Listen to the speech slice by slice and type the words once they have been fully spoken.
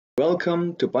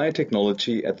Welcome to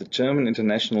Biotechnology at the German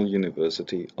International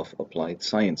University of Applied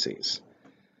Sciences.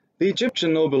 The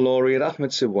Egyptian Nobel laureate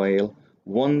Ahmed Zewail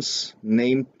once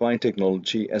named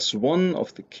biotechnology as one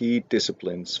of the key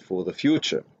disciplines for the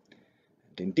future.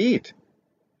 And indeed,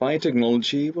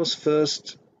 biotechnology was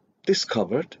first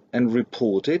discovered and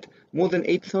reported more than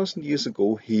 8,000 years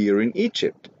ago here in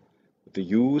Egypt, with the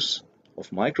use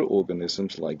of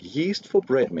microorganisms like yeast for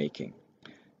bread making.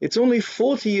 It's only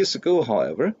 40 years ago,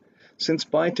 however, since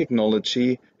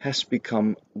biotechnology has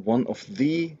become one of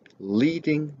the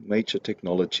leading major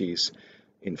technologies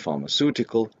in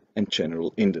pharmaceutical and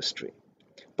general industry.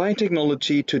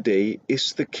 Biotechnology today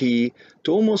is the key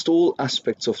to almost all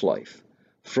aspects of life,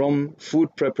 from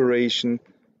food preparation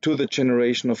to the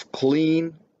generation of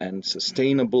clean and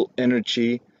sustainable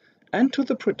energy, and to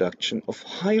the production of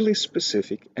highly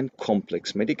specific and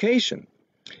complex medication.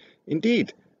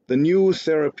 Indeed, the new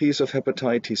therapies of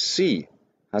hepatitis C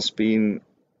has been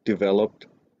developed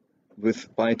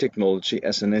with biotechnology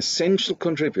as an essential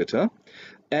contributor,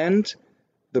 and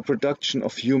the production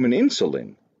of human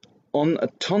insulin on a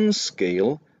ton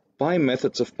scale by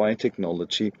methods of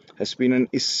biotechnology has been an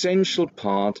essential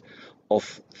part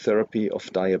of therapy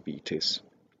of diabetes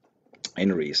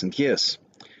in recent years.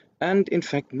 And in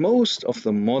fact, most of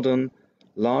the modern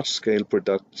large-scale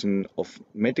production of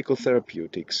medical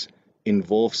therapeutics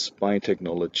involves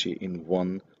biotechnology in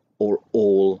one or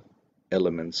all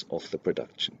elements of the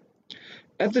production.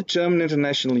 At the German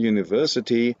International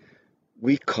University,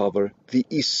 we cover the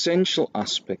essential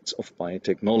aspects of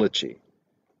biotechnology,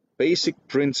 basic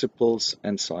principles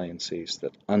and sciences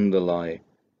that underlie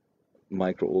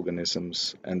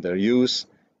microorganisms and their use,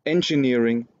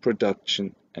 engineering,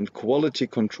 production, and quality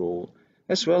control,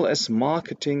 as well as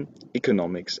marketing,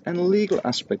 economics, and legal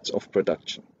aspects of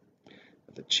production.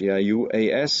 At the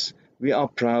GIU-AS, we are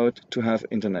proud to have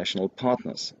international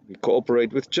partners. We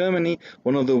cooperate with Germany,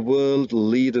 one of the world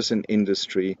leaders in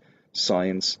industry,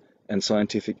 science, and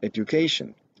scientific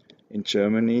education. In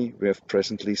Germany, we have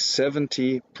presently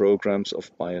 70 programs of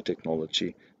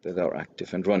biotechnology that are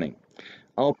active and running.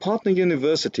 Our partner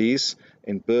universities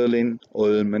in Berlin,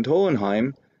 Ulm, and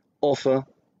Hohenheim offer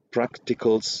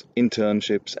practicals,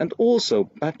 internships, and also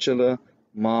bachelor,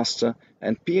 master,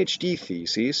 and PhD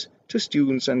theses to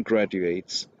students and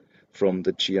graduates from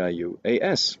the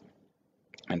GIU-AS.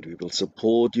 And we will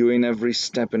support you in every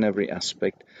step and every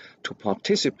aspect to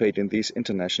participate in these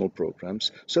international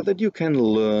programs so that you can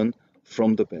learn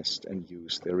from the best and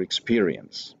use their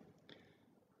experience.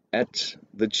 At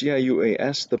the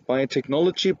GIU-AS, the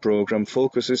biotechnology program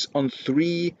focuses on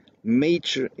three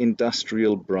major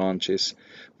industrial branches,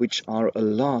 which are a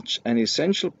large and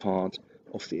essential part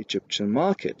of the Egyptian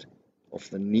market, of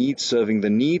the needs, serving the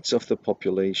needs of the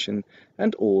population,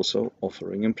 and also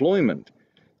offering employment.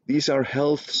 These are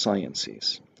health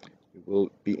sciences. We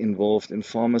will be involved in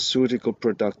pharmaceutical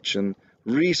production,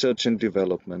 research and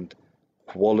development,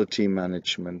 quality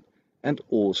management, and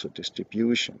also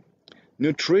distribution.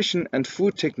 Nutrition and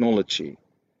food technology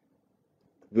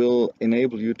will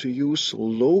enable you to use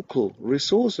local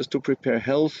resources to prepare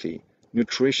healthy,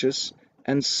 nutritious,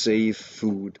 and safe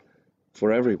food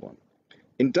for everyone.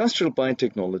 Industrial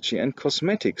biotechnology and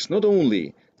cosmetics not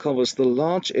only covers the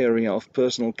large area of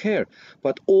personal care,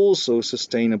 but also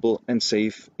sustainable and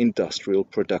safe industrial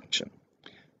production.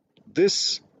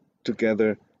 This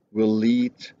together will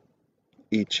lead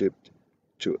Egypt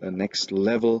to a next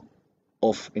level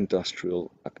of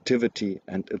industrial activity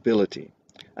and ability.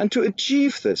 And to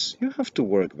achieve this, you have to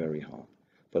work very hard.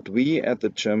 But we at the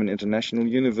German International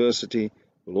University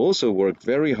will also work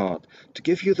very hard to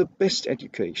give you the best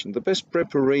education, the best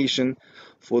preparation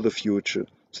for the future,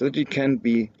 so that you can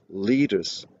be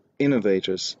leaders,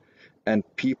 innovators, and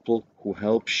people who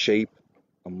help shape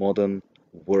a modern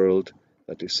world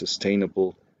that is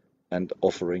sustainable and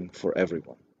offering for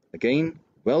everyone. Again,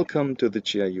 welcome to the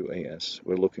GIU-AS.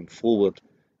 We're looking forward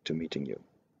to meeting you.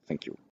 Thank you.